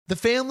The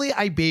family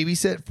I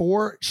babysit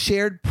for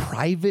shared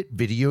private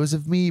videos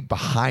of me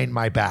behind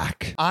my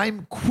back.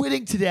 I'm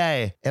quitting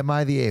today. Am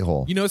I the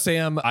a-hole? You know,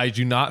 Sam, I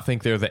do not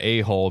think they're the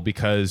a-hole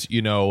because,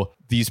 you know,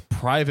 these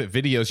private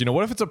videos, you know,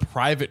 what if it's a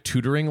private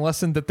tutoring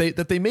lesson that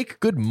they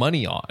make good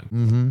money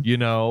on, you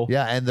know?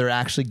 Yeah, and they're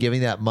actually giving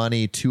that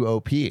money to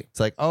OP. It's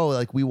like, oh,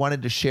 like we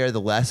wanted to share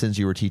the lessons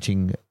you were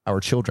teaching our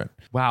children.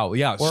 Wow,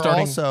 yeah. Or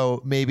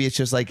also, maybe it's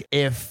just like,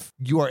 if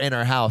you are in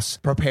our house,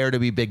 prepare to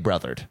be Big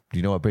Brothered. Do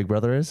you know what Big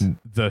Brother is?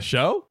 The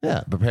show?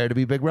 Yeah, prepare to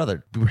be Big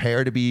Brothered.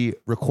 Prepare to be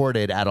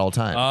recorded at all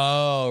times.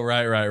 Oh,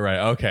 right.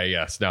 Okay,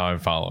 yes. Now I'm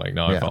following.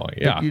 I'm following.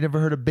 Yeah. You never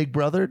heard of Big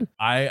Brothered?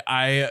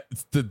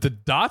 The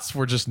dots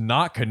were just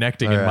not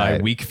connecting in my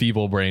weak,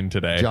 feeble brain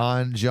today.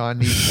 John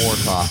needs more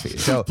coffee.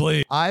 So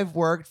Please. I've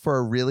worked for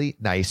a really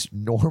nice,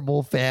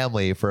 normal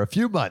family for a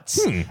few months.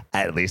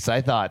 At least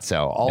I thought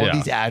so. All of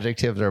these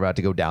adjectives are about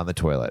to go down the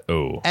toilet.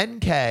 Oh.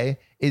 NK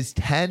is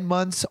 10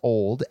 months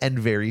old and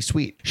very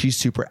sweet. She's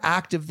super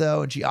active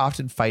though, and she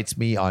often fights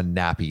me on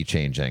nappy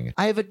changing.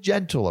 I have a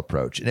gentle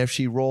approach, and if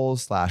she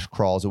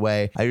rolls/crawls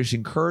away, I just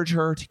encourage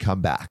her to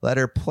come back. Let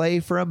her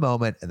play for a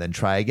moment and then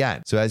try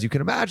again. So as you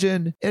can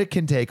imagine, it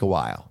can take a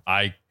while.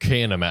 I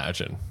can't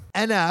imagine.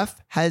 NF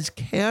has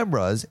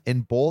cameras in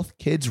both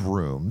kids'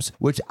 rooms,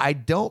 which I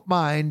don't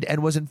mind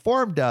and was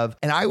informed of,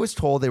 and I was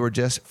told they were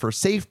just for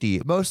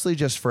safety, mostly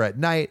just for at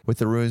night, with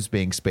the rooms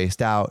being spaced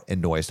out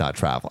and noise not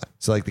traveling.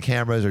 So like the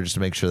cameras are just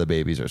to make sure the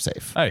babies are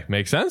safe. Hey,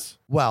 makes sense.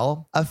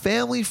 Well, a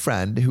family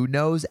friend who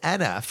knows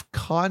NF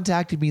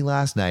contacted me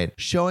last night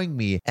showing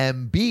me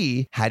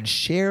MB had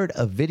shared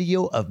a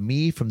video of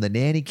me from the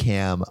nanny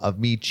cam of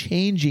me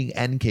changing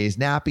NK's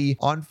nappy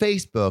on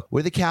Facebook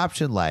with a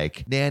caption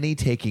like, nanny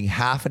taking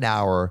half an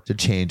hour to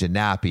change a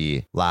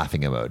nappy,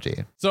 laughing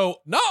emoji.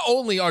 So not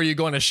only are you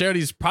going to share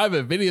these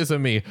private videos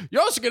of me,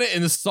 you're also going to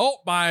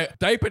insult my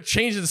diaper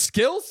changing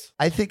skills?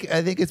 I think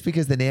it's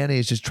because the nanny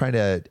is just trying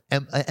to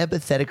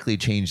empathetically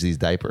change these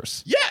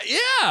diapers.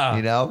 Yeah.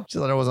 You know? He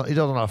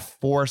doesn't want to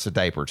force a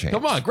diaper change.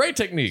 Come on, great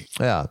technique.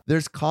 Yeah.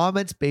 There's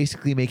comments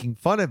basically making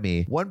fun of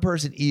me. One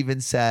person even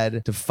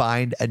said to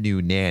find a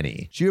new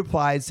nanny. She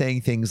replied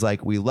saying things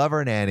like, we love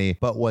our nanny,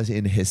 but was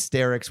in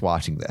hysterics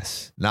watching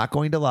this. Not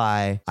going to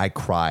lie, I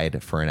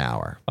cried for an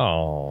hour.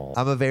 Oh.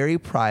 I'm a very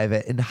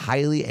private and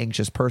highly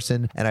anxious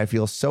person, and I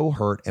feel so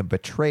hurt and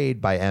betrayed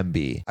by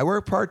MB. I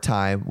work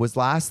part-time, was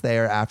last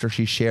there after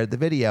she shared the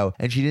video,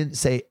 and she didn't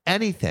say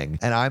anything,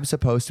 and I'm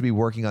supposed to be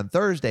working on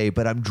Thursday,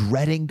 but I'm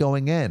dreading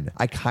going in.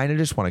 I kind of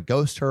just want to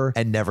ghost her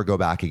and never go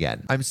back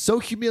again. I'm so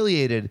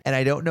humiliated, and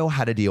I don't know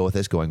how to deal with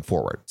this going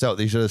forward. So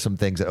these are some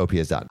things that OP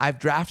has done. I've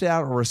drafted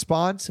out a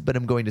response, but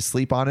I'm going to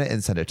sleep on it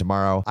and send it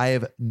tomorrow. I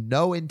have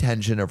no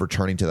intention of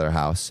returning to their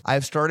house.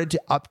 I've started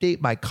to update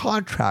my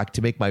contract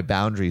to make my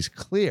boundaries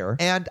clear,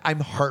 and I'm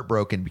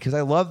heartbroken because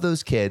I love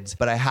those kids,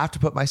 but I have to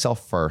put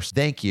myself first.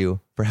 Thank you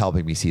for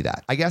helping me see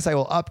that. I guess I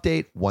will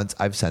update once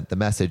I've sent the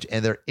message,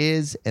 and there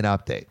is an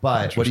update.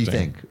 But what do you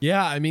think?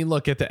 Yeah, I mean,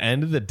 look, at the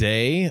end of the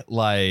day,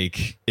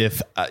 like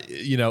if,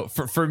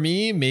 for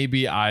me,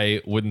 maybe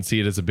I wouldn't see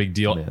it as a big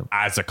deal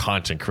as a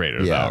content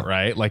creator, though,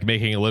 right? Like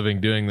making a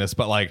living doing this,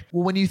 but like,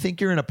 well, when you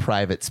think you're in a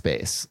private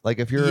space, like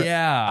if you're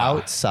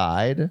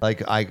outside,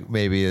 like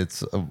maybe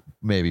it's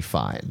maybe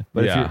fine.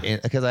 But if you're in,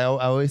 because I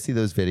always see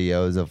those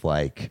videos of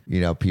like,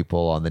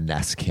 people on the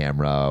Nest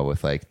camera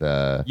with like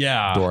the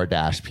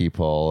DoorDash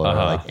people or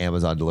like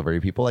Amazon delivery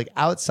people, like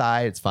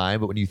outside it's fine.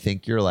 But when you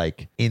think you're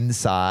like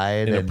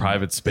inside in a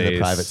private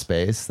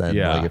space, then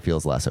like it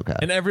feels less okay.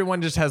 And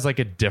everyone just has like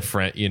a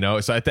different,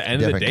 so at the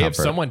end of the day, comfort.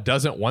 If someone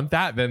doesn't want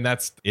that, then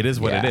it is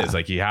what it is.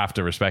 Like you have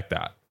to respect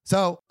that.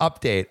 So,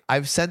 update.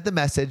 I've sent the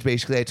message.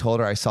 Basically, I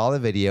told her I saw the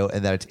video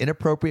and that it's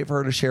inappropriate for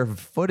her to share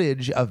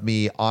footage of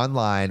me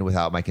online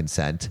without my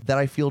consent, that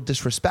I feel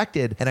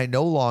disrespected, and I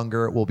no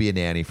longer will be a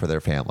nanny for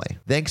their family.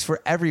 Thanks for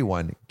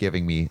everyone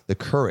giving me the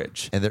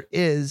courage. And there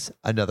is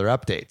another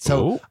update.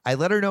 So, I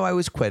let her know I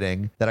was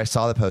quitting, that I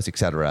saw the post,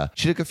 etc.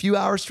 She took a few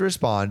hours to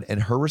respond,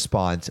 and her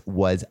response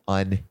was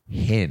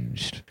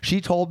unhinged. She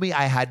told me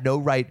I had no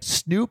right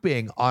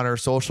snooping on her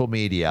social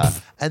media,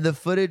 and the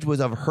footage was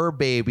of her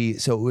baby,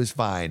 so it was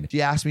fine.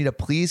 She asked me to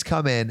please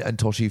come in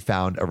until she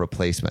found a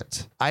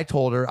replacement. I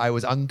told her I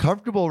was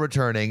uncomfortable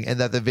returning and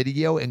that the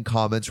video and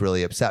comments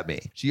really upset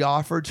me. She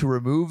offered to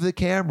remove the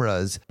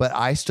cameras, but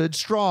I stood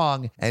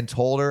strong and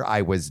told her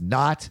I was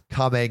not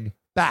coming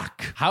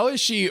back. How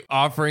is she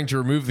offering to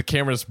remove the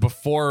cameras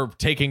before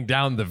taking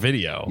down the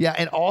video? Yeah,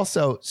 and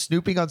also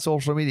snooping on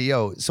social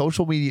media.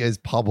 Social media is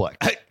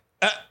public.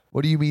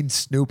 What do you mean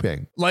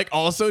snooping? Like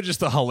also just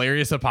the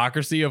hilarious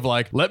hypocrisy of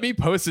like, let me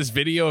post this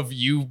video of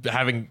you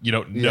having,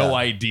 no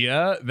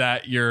idea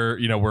that you're,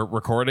 we're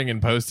recording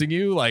and posting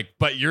you, like,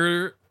 but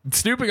you're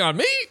snooping on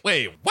me?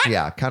 Wait, what?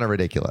 Yeah, kind of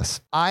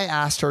ridiculous. I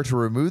asked her to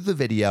remove the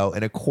video,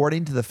 and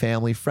according to the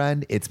family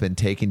friend, it's been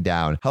taken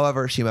down.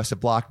 However, she must have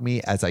blocked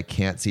me as I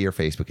can't see her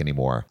Facebook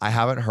anymore. I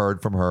haven't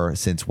heard from her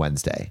since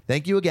Wednesday.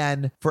 Thank you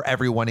again for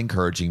everyone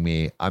encouraging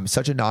me. I'm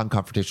such a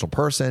non-confrontational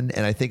person,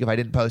 and I think if I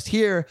didn't post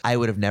here, I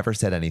would have never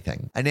said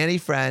anything. A nanny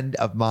friend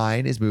of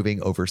mine is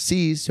moving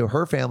overseas, so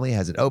her family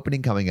has an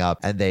opening coming up,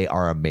 and they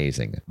are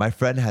amazing. My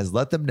friend has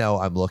let them know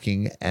I'm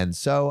looking, and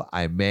so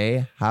I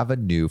may have a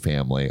new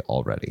family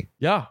already.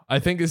 Yeah, I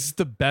think this is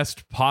the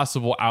best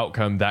possible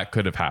outcome that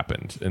could have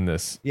happened in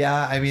this.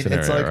 Yeah, I mean,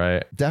 scenario, it's like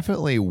right?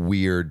 Definitely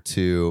weird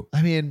to,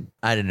 I mean,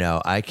 I don't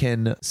know. I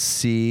can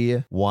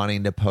see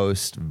wanting to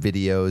post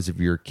videos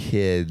of your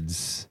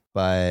kids,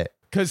 but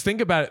because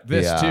think about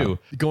this too,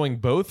 going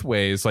both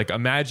ways. Like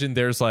imagine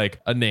there's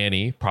like a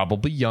nanny,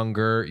 probably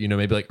younger, you know,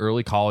 maybe like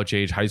early college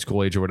age, high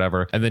school age or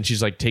whatever. And then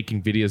she's like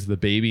taking videos of the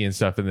baby and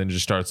stuff and then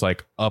just starts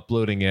like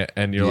uploading it.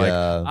 And you're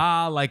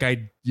like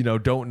I, you know,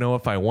 don't know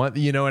if I want,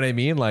 you know what I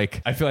mean?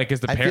 Like, I feel like as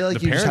the parent,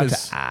 the parent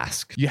have to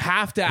ask. You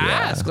have to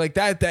ask like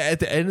that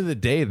at the end of the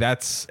day.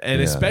 That's, and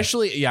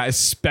especially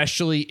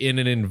in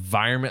an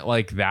environment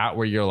like that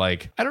where you're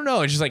like, I don't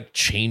know, it's just like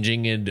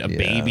changing into a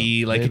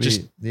baby. Like maybe, it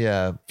just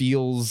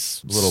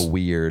feels a little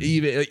weird,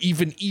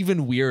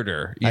 even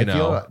weirder. I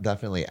feel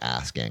definitely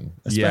asking,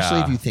 especially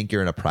if you think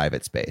you're in a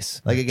private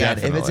space. Like again,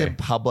 if it's in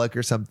public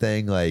or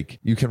something, like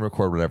you can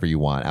record whatever you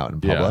want out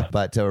in public,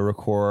 but to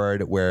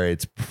record where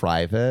it's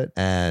private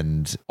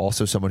and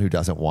also someone who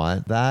doesn't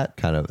want that,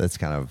 kind of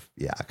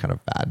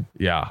bad.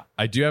 Yeah.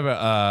 I do have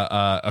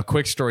a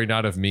quick story,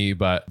 not of me,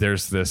 but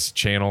there's this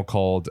channel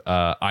called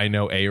I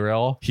Know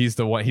Ariel. He's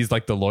the one, he's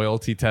like the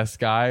loyalty test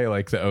guy,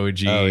 like the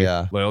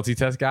OG loyalty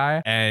test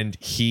guy. And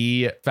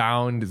he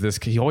found this,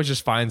 he always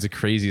just finds the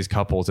craziest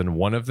couples. And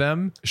one of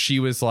them,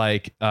 she was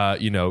like,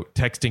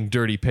 texting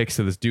dirty pics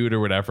to this dude or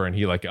whatever. And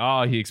he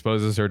he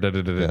exposes her,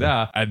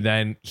 And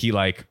then he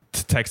like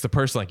text the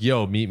person like,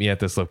 yo, meet me at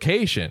this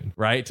location,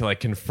 right? To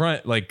like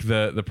confront like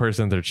the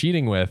person they're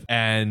cheating with.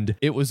 And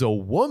it was a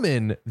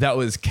woman that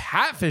was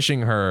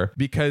catfishing her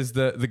because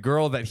the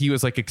girl that he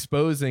was like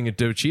exposing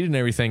to cheat and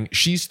everything,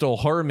 she stole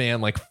her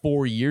man like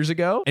 4 years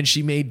ago. And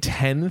she made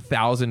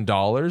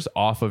 $10,000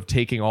 off of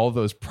taking all of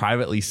those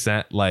privately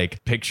sent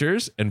like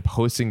pictures and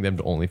posting them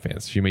to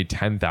OnlyFans. She made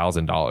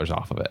 $10,000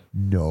 off of it.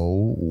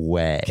 No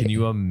way. Can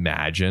you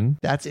imagine?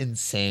 That's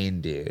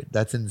insane, dude.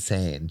 That's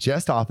insane.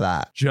 Just off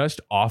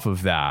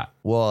of that.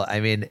 Well, I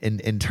mean,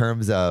 in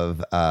terms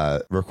of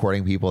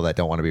recording people that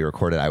don't want to be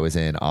recorded, I was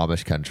in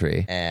Amish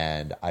country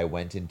and I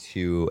went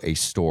into a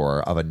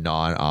store of a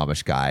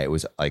non-Amish guy. It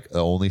was like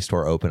the only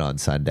store open on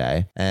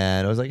Sunday.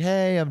 And I was like,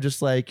 hey, I'm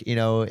just like,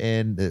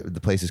 in the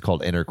place is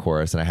called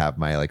Intercourse. And I have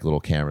my like little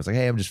cameras like,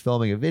 hey, I'm just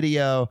filming a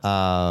video,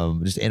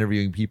 just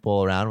interviewing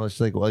people around. I was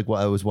just like,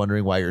 I was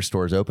wondering why your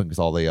store's open because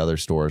all the other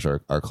stores are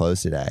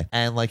closed today.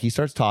 And like he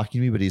starts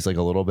talking to me, but he's like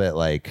a little bit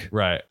like,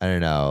 I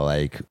don't know,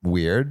 like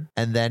weird.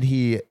 And then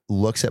he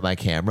looks at my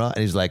camera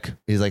and he's like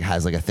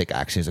has like a thick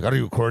accent. He's like, are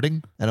you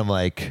recording? And I'm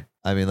like,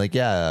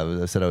 yeah,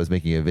 I said I was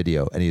making a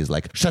video. And he's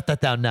like, shut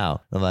that down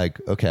now. I'm like,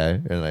 okay.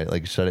 And I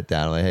like shut it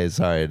down. I'm like, hey,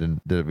 sorry, I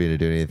didn't mean to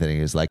do anything. And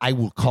he's like, I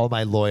will call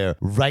my lawyer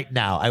right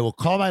now.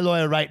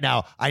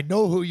 I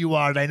know who you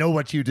are and I know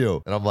what you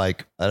do. And I'm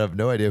like, I have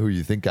no idea who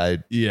you think I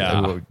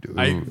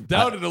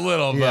doubted a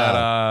little,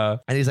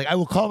 but and he's like, I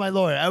will call my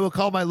lawyer. I'm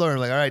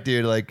like, all right,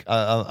 dude, like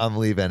I'm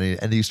leaving.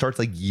 And he starts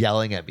like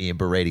yelling at me and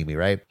berating me,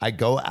 right? I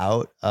go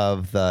out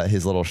of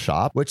his little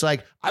shop, which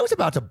like I was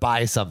about to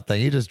buy something.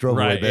 He just drove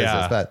away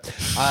business, but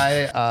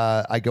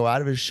I go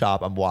out of his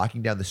shop. I'm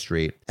walking down the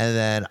street and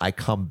then I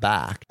come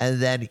back and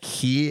then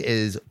he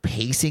is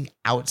pacing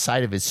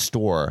outside of his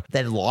store,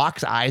 then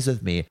locks eyes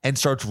with me and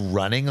starts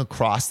running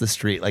across the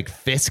street, like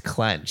fist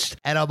clenched.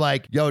 And I'm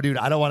like, yo, dude,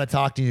 I don't want to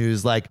talk to you.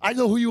 He's like, I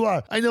know who you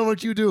are. I know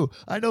what you do.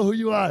 I know who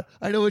you are.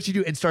 I know what you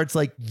do. And starts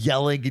like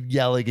yelling and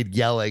yelling and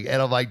yelling.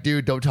 And I'm like,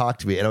 dude, don't talk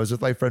to me. And I was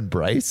with my friend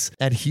Bryce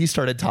and he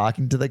started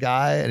talking to the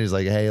guy and he's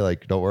like, hey,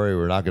 like, don't worry.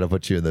 We're not going to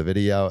put you in the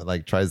video, and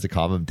like tries to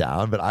calm him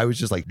down. But I was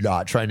just like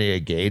not trying to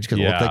engage because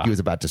it looked like he was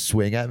about to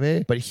swing at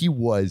me, but he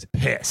was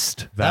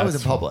pissed. That was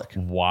in public.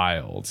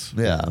 Wild.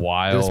 Yeah.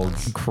 Wild.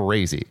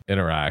 Crazy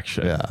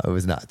interaction. Yeah. It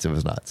was nuts.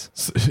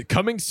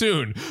 Coming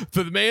soon,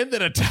 the man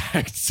that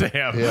attacked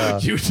Sam.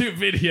 YouTube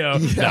video.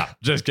 No,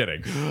 just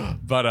kidding.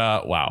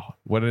 But wow.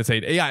 What did it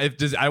say? Yeah.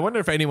 I wonder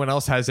if anyone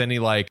else has any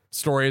like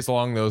stories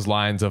along those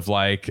lines of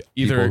like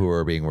either people who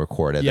are being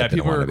recorded. Yeah.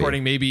 People are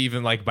recording maybe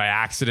even like by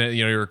accident,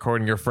 you're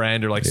recording your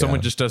friend or like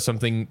someone just does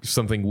something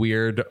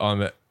weird on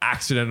the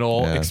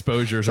accidental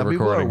exposures Some or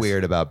recordings. People are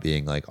weird about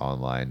being like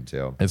online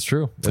too. It's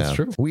true. It's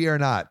true. We are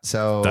not.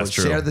 So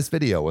share this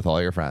video with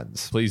all your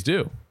friends. Please do.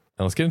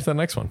 And let's get into the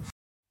next one.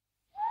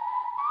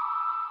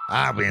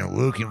 I've been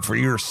looking for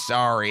your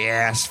sorry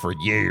ass for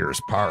years,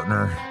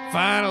 partner.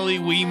 Finally,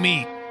 we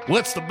meet.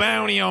 What's the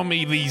bounty on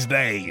me these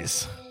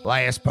days?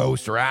 Last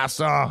poster I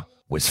saw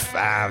was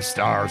 5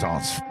 stars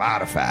on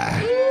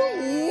Spotify.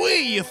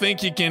 wee, you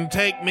think you can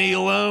take me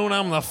alone?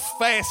 I'm the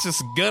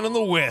fastest gun in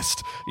the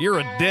West. You're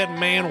a dead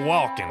man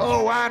walking.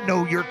 Oh, I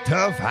know you're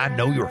tough. I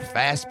know you're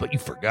fast, but you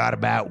forgot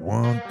about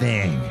one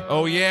thing.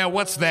 Oh, yeah?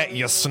 What's that,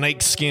 you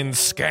snakeskin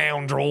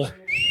scoundrel?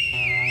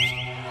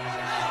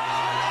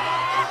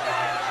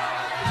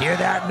 Hear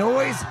that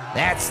noise?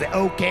 That's the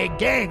OK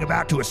Gang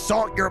about to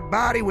assault your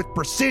body with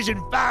precision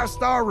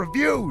 5-star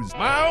reviews.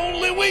 My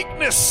only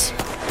weakness.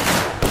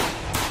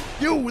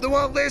 You, the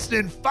one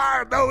listening,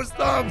 fire those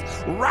thumbs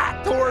right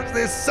towards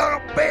this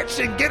son of a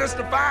bitch and get us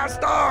to 5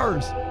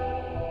 stars.